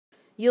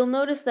you'll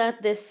notice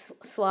that this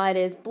slide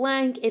is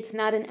blank. It's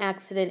not an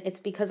accident. It's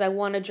because I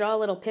want to draw a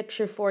little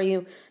picture for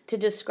you to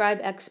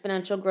describe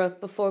exponential growth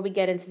before we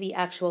get into the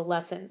actual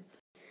lesson.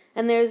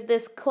 And there's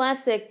this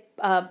classic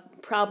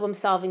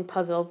problem-solving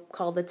puzzle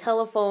called the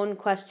telephone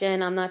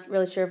question. I'm not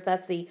really sure if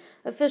that's the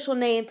official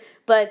name,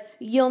 but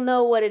you'll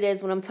know what it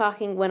is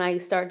when I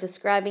start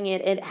describing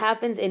it. It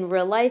happens in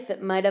real life.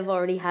 It might have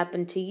already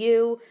happened to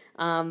you.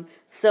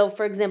 So,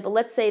 for example,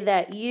 let's say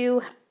that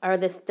you are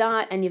this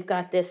dot and you've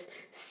got this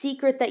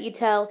secret that you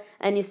tell,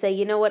 and you say,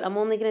 you know what, I'm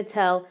only going to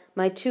tell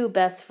my 2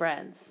 best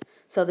friends.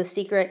 So the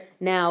secret,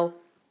 now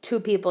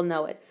 2 people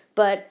know it.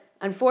 But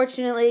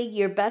unfortunately,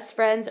 your best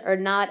friends are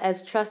not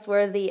as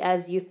trustworthy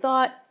as you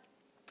thought,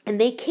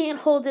 and they can't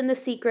hold in the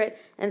secret,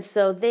 and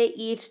so they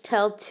each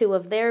tell 2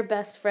 of their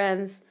best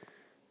friends,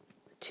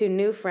 2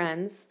 new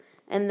friends,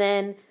 and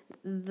then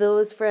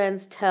those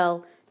friends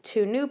tell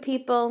 2 new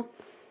people,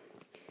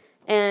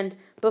 and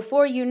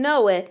before you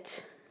know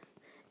it,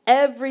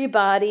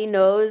 everybody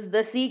knows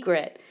the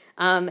secret.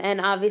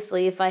 And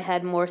obviously, if I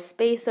had more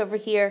space over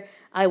here,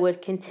 I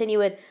would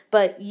continue it,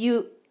 but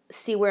you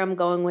see where I'm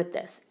going with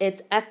this.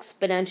 It's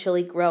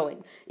exponentially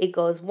growing. It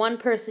goes 1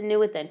 person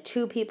knew it, then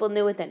 2 people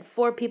knew it, then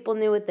 4 people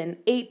knew it, then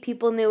 8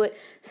 people knew it,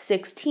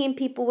 16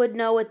 people would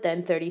know it,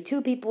 then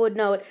 32 people would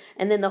know it,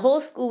 and then the whole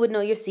school would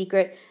know your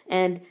secret,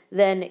 and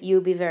then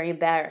you'd be very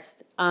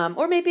embarrassed.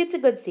 Or maybe it's a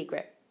good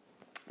secret.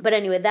 But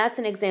anyway, that's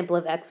an example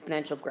of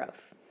exponential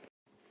growth.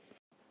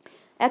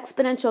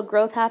 Exponential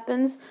growth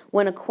happens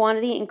when a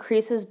quantity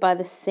increases by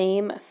the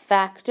same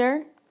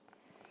factor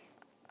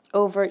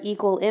over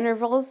equal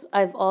intervals.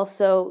 I've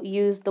also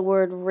used the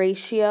word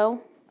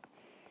ratio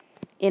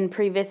in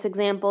previous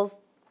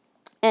examples.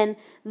 And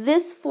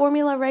this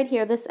formula right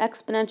here, this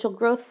exponential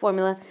growth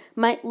formula,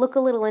 might look a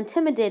little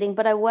intimidating,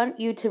 but I want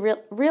you to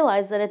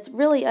realize that it's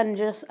really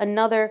just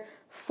another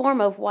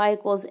form of y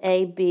equals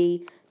ab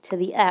to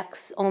the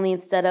x, only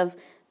instead of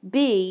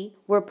b,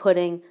 we're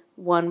putting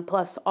 1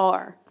 plus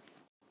r.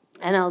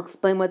 And I'll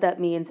explain what that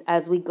means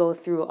as we go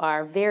through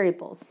our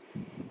variables.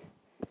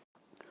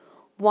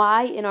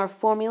 Y in our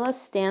formula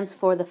stands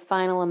for the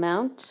final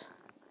amount.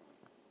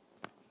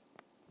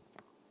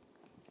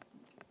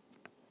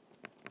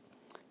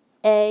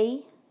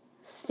 A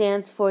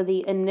stands for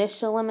the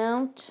initial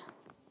amount,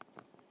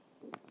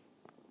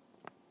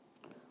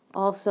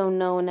 also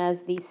known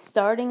as the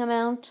starting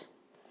amount.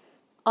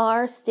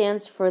 R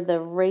stands for the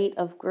rate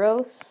of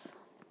growth.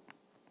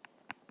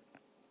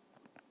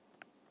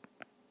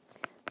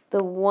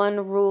 The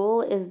one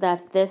rule is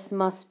that this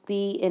must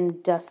be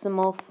in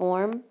decimal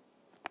form.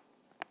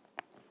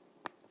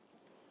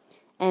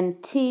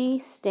 And T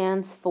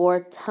stands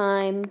for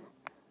time,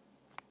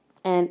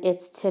 and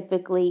it's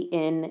typically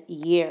in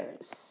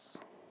years.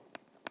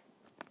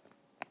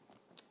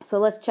 So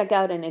let's check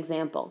out an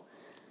example.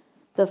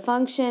 The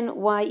function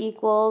y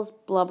equals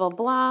blah, blah,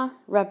 blah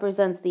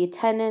represents the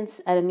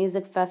attendance at a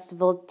music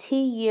festival T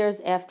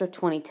years after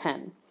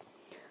 2010.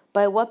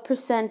 By what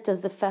 %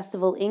 does the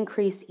festival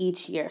increase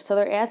each year? So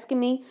they're asking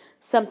me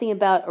something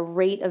about a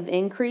rate of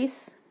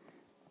increase.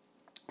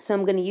 So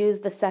I'm going to use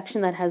the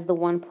section that has the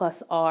 1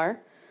 plus r.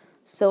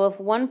 So if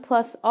 1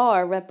 plus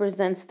r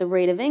represents the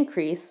rate of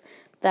increase,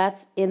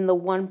 that's in the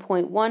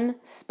 1.1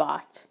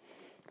 spot.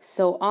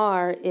 So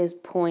r is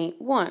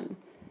 0.1.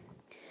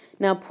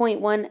 Now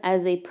 0.1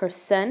 as a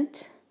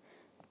percent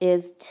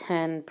is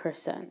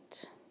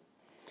 10%.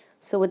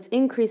 So it's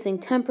increasing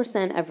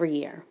 10% every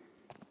year.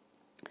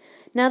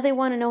 Now they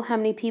want to know how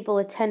many people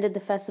attended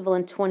the festival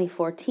in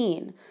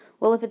 2014.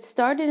 Well, if it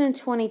started in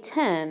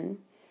 2010,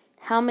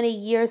 how many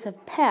years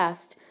have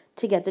passed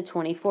to get to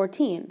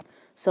 2014?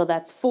 So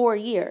that's 4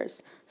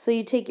 years. So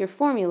you take your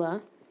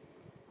formula,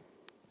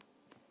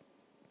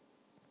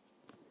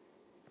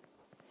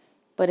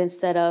 but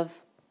instead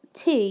of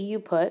t, you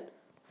put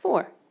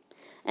 4.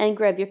 And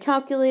grab your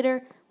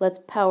calculator. Let's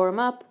power them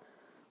up.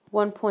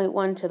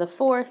 1.1 to the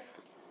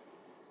 4th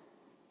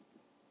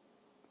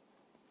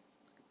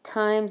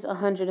times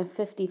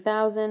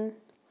 150,000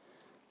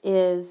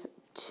 is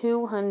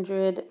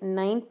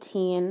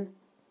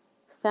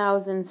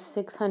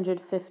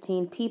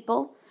 219,615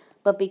 people.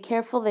 But be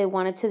careful, they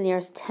want it to the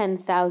nearest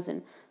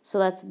 10,000. So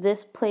that's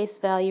this place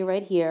value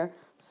right here.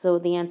 So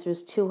the answer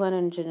is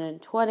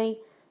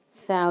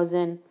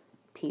 220,000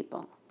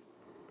 people.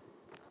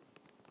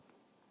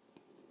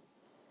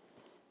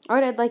 All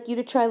right, I'd like you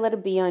to try letter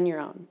B on your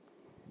own.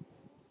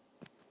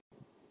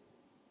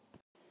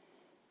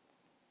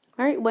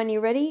 All right, when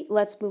you're ready,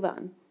 let's move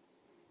on.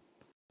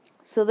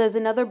 So there's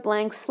another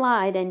blank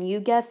slide, and you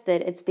guessed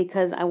it, it's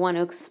because I want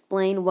to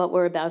explain what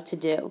we're about to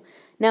do.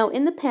 Now,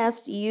 in the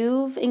past,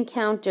 you've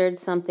encountered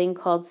something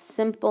called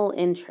simple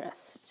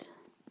interest.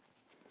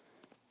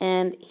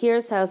 And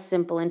here's how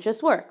simple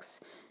interest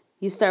works.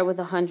 You start with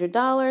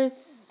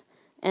 $100,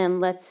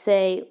 and let's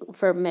say,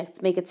 to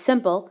make it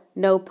simple,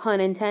 no pun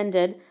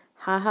intended,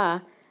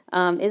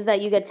 is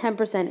that you get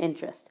 10%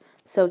 interest.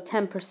 So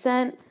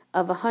 10%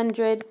 of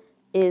 100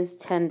 is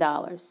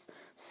 $10.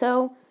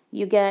 So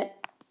you get,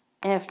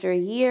 after a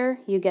year,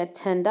 you get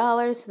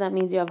 $10, so that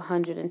means you have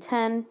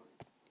 110.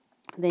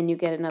 Then you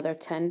get another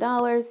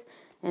 $10,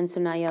 and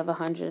so now you have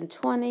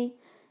 120,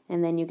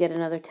 and then you get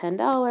another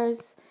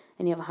 $10,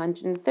 and you have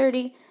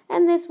 130,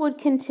 and this would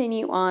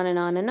continue on and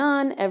on and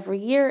on every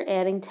year,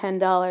 adding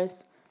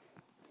 $10.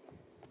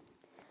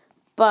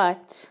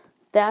 But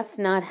that's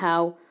not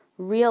how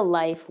real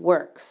life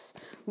works.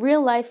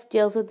 Real life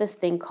deals with this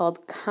thing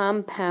called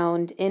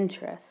compound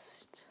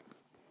interest.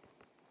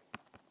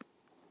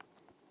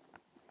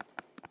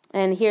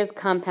 And here's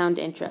compound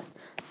interest.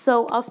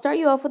 So I'll start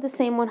you off with the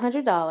same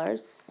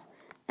 $100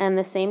 and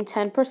the same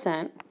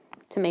 10%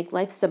 to make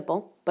life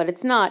simple, but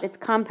it's not, it's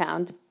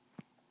compound.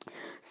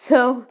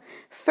 So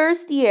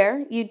first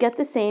year, you'd get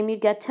the same,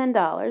 you'd get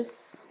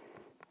 $10,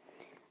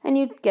 and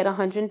you'd get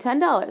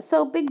 $110.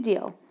 So big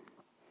deal.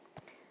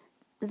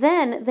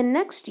 Then the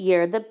next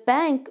year, the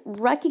bank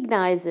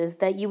recognizes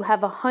that you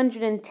have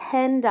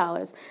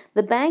 $110.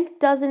 The bank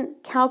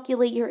doesn't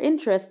calculate your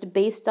interest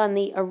based on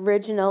the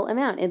original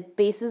amount. It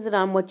bases it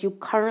on what you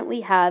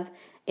currently have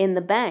in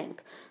the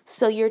bank.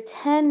 So your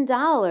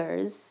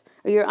 $10,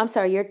 or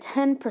your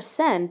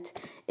 10%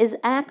 is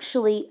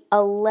actually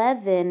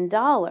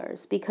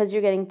 $11 because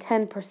you're getting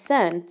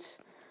 10%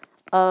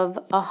 of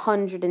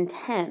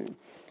 110.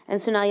 And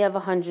so now you have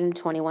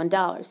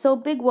 $121. So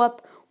big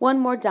whoop, one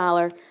more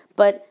dollar.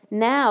 But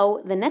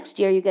now, the next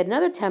year, you get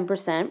another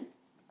 10%,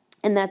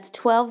 and that's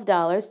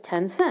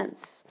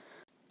 $12.10.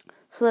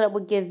 So that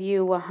would give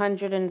you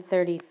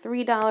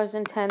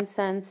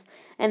 $133.10,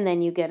 and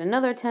then you get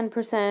another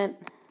 10%,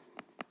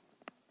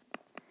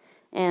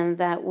 and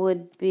that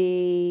would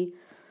be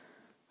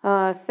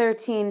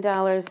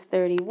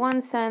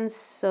 $13.31.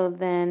 So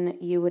then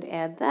you would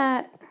add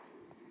that,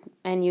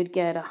 and you'd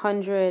get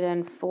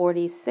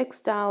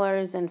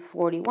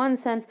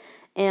 $146.41,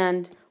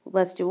 and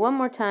let's do one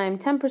more time.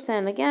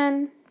 10%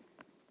 again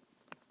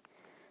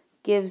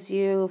gives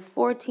you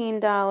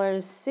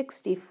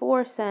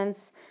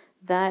 $14.64.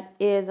 That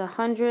is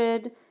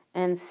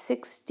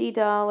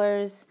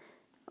 $160.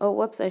 Oh,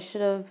 whoops, I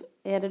should have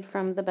added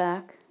from the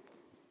back.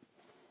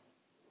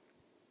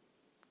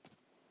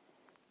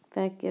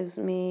 That gives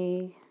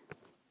me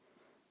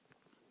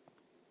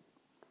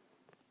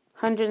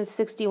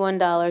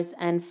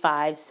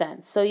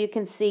 $161.05. So you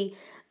can see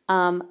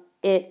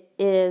it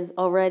is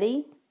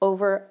already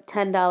over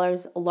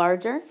 $10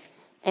 larger,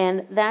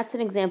 and that's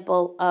an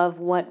example of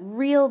what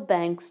real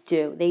banks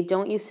do. They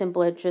don't use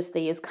simple interest,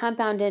 they use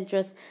compound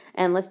interest,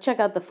 and let's check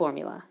out the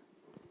formula.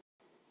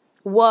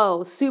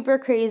 Whoa, super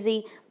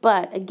crazy,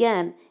 but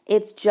again,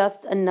 it's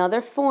just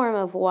another form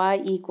of y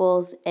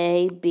equals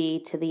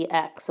ab to the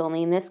x,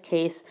 only in this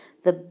case,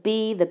 the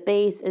b, the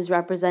base, is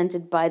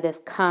represented by this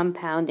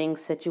compounding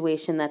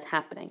situation that's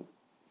happening.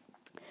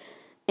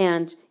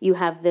 And you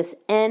have this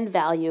end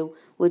value,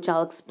 which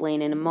I'll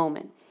explain in a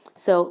moment.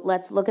 So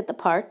let's look at the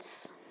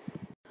parts.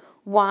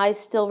 Y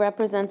still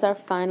represents our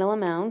final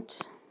amount.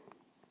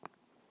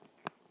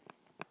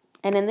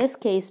 And in this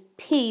case,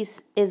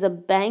 piece is a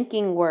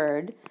banking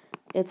word.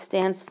 It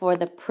stands for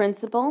the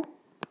principal.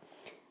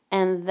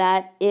 And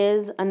that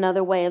is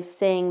another way of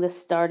saying the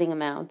starting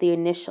amount, the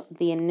initial.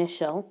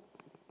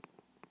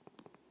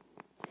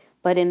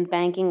 But in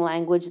banking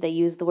language, they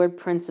use the word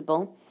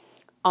principal.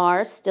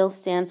 R still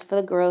stands for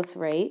the growth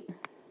rate.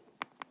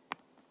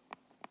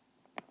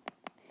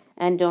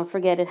 And don't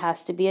forget, it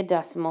has to be a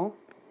decimal.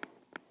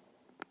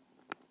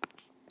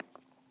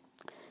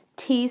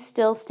 T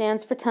still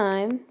stands for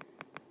time.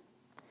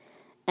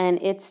 And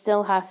it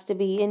still has to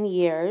be in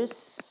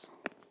years.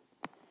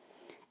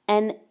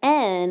 And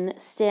N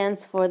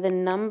stands for the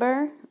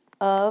number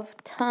of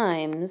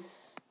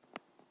times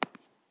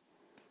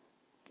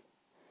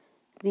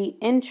the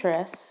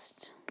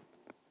interest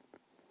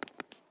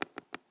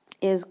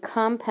is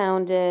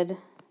compounded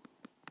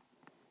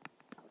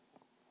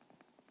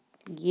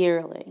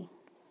yearly.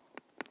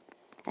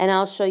 And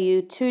I'll show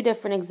you two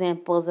different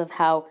examples of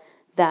how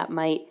that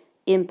might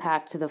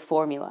impact the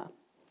formula.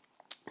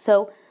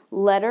 So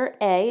letter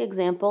A,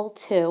 example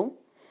 2,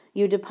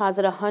 you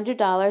deposit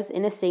 $100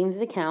 in a savings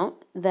account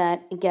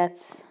that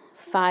gets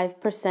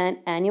 5%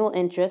 annual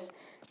interest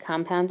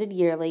compounded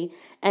yearly,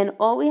 and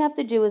all we have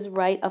to do is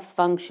write a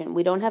function.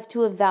 We don't have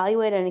to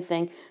evaluate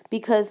anything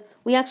because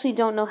we actually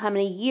don't know how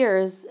many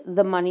years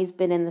the money's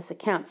been in this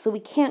account. So we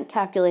can't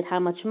calculate how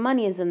much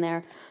money is in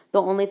there.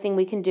 The only thing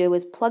we can do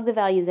is plug the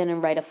values in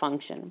and write a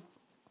function.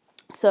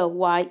 So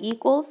y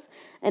equals,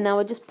 and now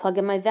I just plug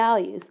in my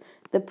values.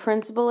 The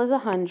principal is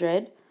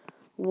 100,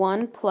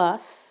 1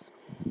 plus,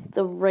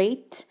 the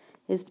rate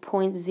is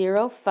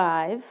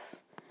 0.05,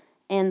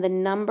 and the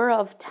number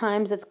of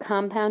times it's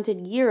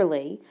compounded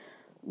yearly,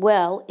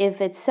 well,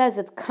 if it says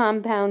it's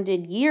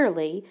compounded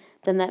yearly,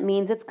 then that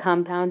means it's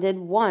compounded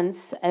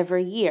once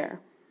every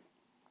year.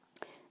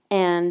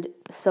 And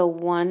so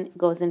 1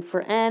 goes in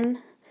for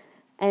n,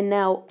 and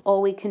now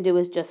all we can do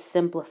is just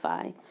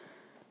simplify.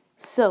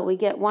 So we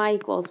get y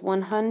equals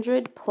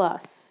 100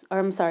 plus, or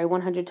I'm sorry,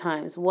 100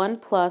 times 1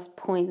 plus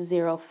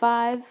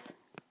 0.05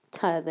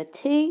 to the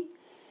t,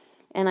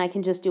 and I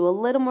can just do a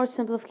little more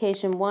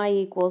simplification. Y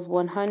equals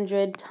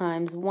 100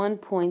 times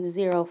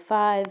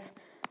 1.05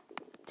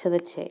 to the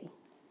t.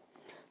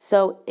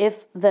 So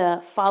if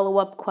the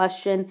follow-up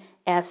question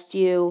asked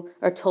you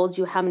or told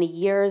you how many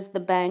years the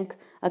bank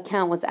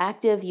account was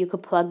active, you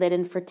could plug that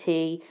in for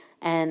T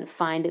and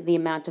find the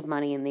amount of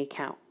money in the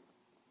account.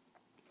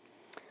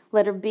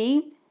 Letter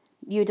B,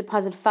 you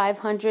deposit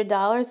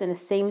 $500 in a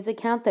savings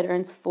account that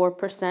earns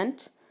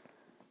 4%.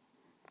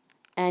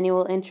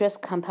 Annual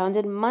interest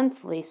compounded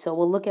monthly. So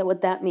we'll look at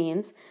what that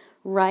means.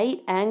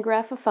 Write and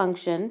graph a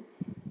function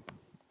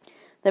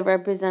that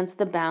represents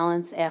the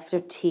balance after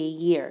T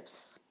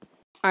years.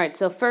 All right,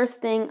 so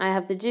first thing I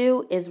have to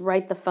do is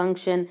write the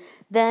function.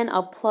 Then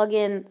I'll plug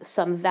in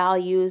some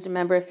values.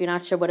 Remember, if you're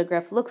not sure what a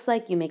graph looks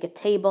like, you make a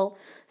table.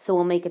 So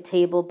we'll make a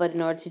table, but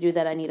in order to do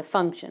that, I need a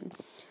function.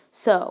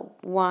 So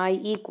y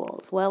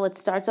equals, well, it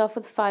starts off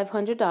with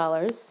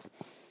 $500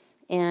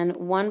 and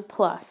 1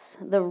 plus.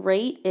 The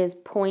rate is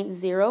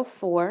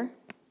 0.04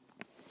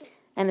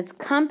 and it's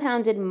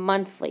compounded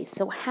monthly.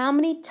 So how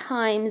many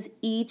times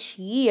each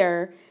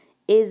year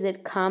is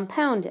it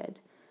compounded?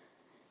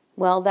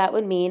 Well, that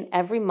would mean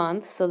every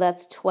month, so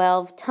that's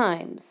 12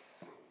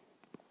 times.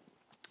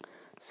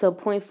 So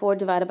 0.4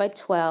 divided by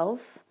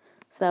 12,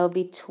 so that would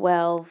be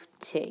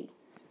 12t.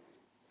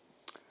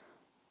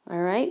 All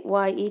right,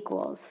 y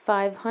equals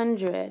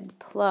 500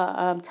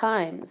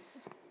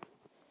 times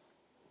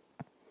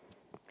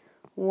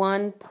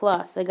 1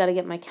 plus. I got to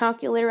get my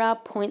calculator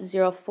out.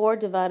 0.04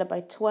 divided by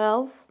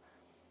 12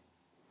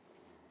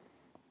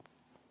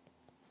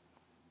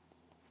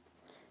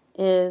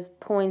 is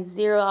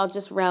 0.0. I'll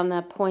just round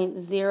that.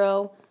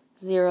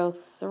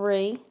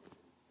 0.003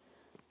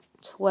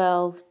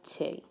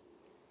 12t.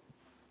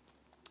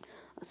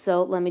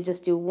 So let me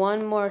just do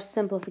one more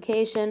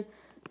simplification.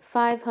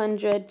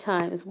 500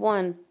 times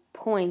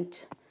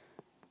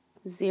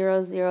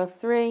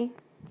 1.003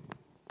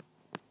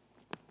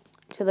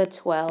 to the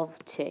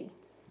 12t.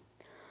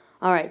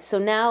 All right, so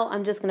now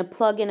I'm just going to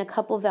plug in a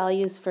couple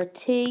values for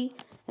t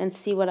and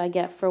see what I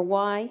get for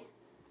y.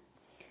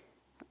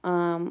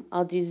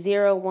 I'll do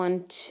 0,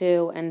 1,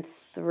 2, and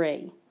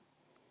 3.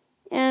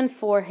 And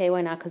 4, hey,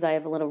 why not? Because I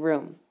have a little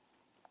room.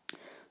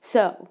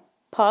 So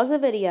pause the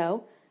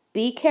video,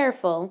 be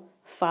careful,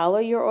 follow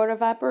your order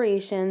of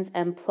operations,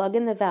 and plug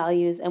in the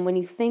values. And when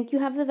you think you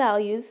have the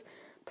values,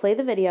 play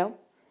the video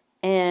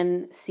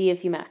and see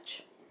if you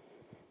match.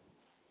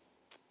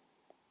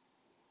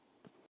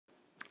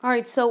 All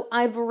right, so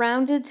I've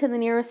rounded to the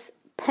nearest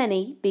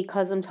penny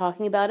because I'm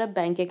talking about a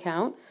bank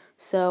account.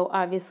 So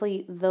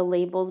obviously the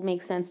labels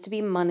make sense to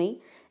be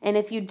money. And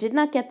if you did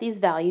not get these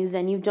values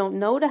and you don't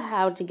know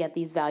how to get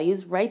these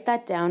values, write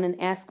that down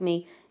and ask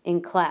me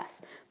in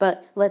class.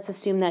 But let's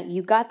assume that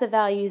you got the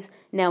values.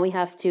 Now we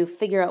have to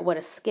figure out what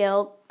a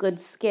good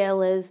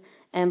scale is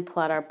and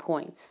plot our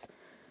points.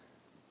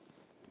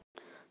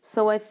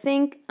 So I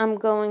think I'm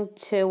going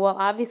to, well,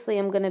 obviously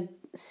I'm going to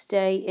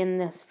stay in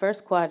this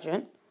first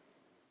quadrant.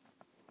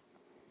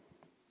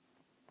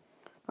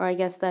 Or I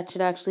guess that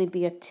should actually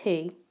be a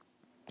T.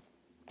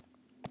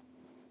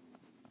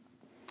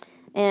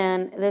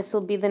 And this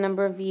will be the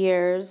number of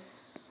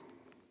years.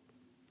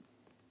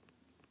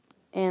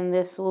 And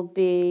this will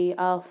be,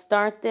 I'll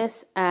start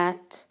this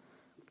at,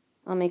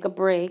 I'll make a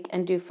break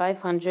and do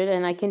 500.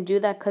 And I can do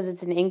that because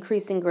it's an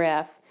increasing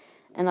graph.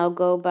 And I'll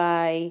go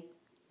by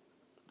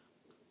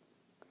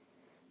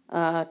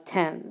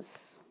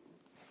tens.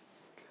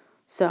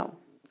 So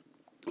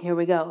here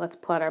we go. Let's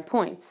plot our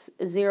points.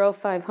 0,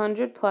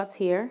 500 plots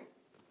here.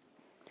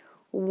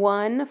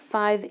 1,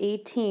 5,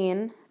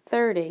 18,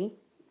 30.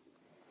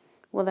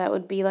 Well, that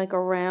would be like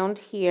around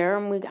here,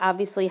 and we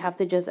obviously have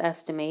to just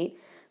estimate.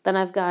 Then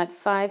I've got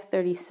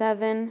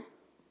 537,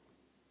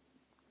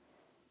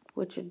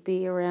 which would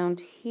be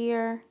around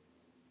here.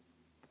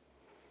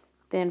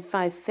 Then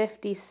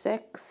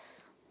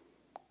 556,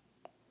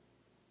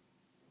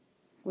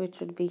 which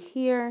would be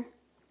here.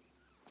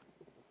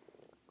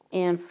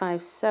 And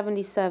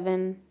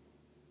 577,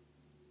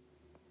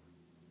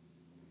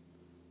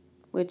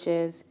 which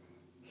is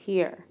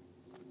here.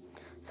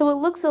 So it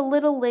looks a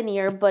little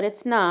linear, but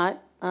it's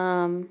not.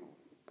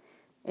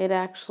 It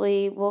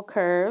actually will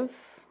curve.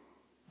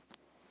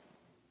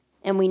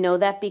 And we know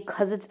that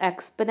because it's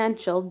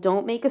exponential.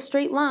 Don't make a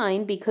straight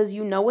line because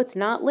you know it's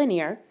not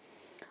linear.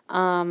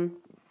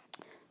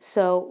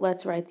 So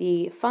let's write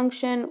the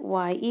function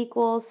y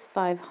equals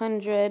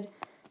 500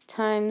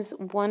 times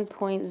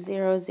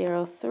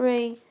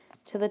 1.003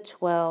 to the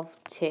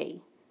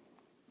 12t.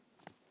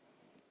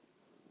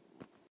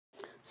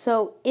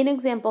 So in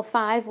example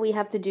 5, we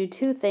have to do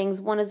two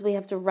things. One is we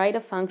have to write a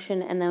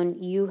function, and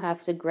then you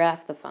have to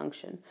graph the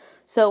function.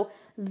 So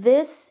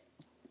this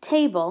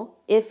table,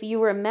 if you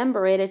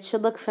remember it, it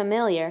should look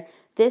familiar.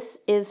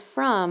 This is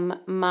from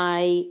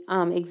my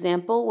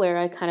example where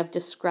I kind of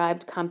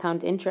described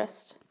compound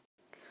interest.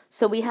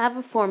 So we have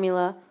a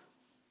formula,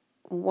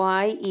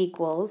 y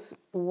equals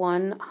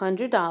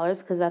 $100,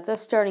 because that's our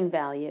starting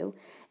value.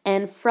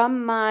 And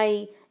from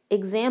my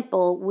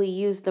example, we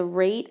use the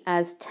rate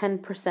as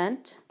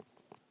 10%.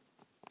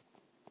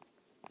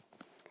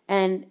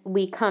 And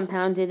we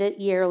compounded it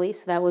yearly,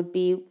 so that would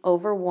be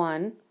over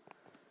 1.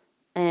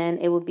 and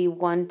it would be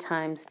 1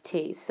 times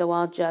t. So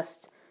I'll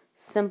just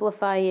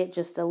simplify it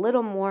just a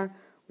little more.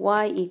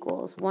 Y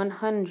equals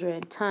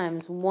 100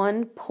 times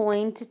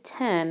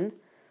 1.10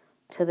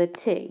 to the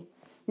t.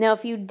 Now,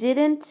 if you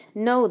didn't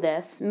know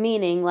this,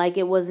 meaning like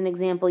it was an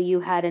example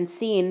you hadn't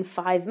seen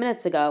 5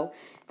 minutes ago,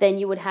 then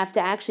you would have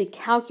to actually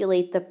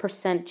calculate the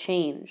percent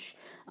change,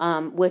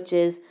 which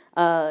is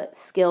a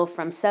skill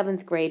from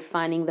 7th grade,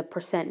 finding the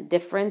percent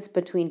difference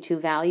between two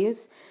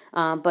values.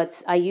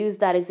 But I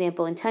used that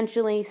example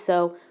intentionally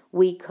so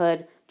we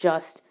could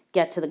just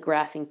get to the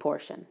graphing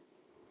portion.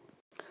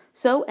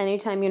 So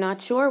anytime you're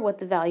not sure what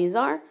the values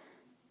are,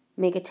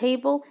 make a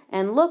table,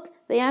 and look,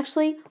 they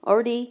actually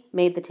already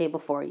made the table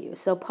for you.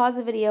 So pause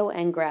the video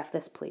and graph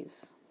this,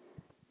 please.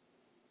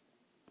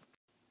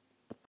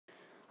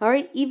 All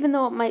right, even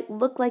though it might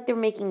look like they're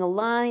making a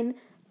line,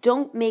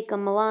 don't make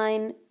them a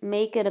line,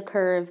 make it a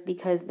curve,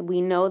 because we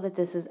know that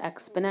this is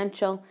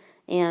exponential.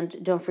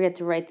 And don't forget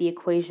to write the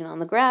equation on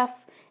the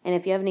graph. And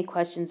if you have any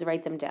questions,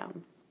 write them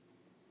down.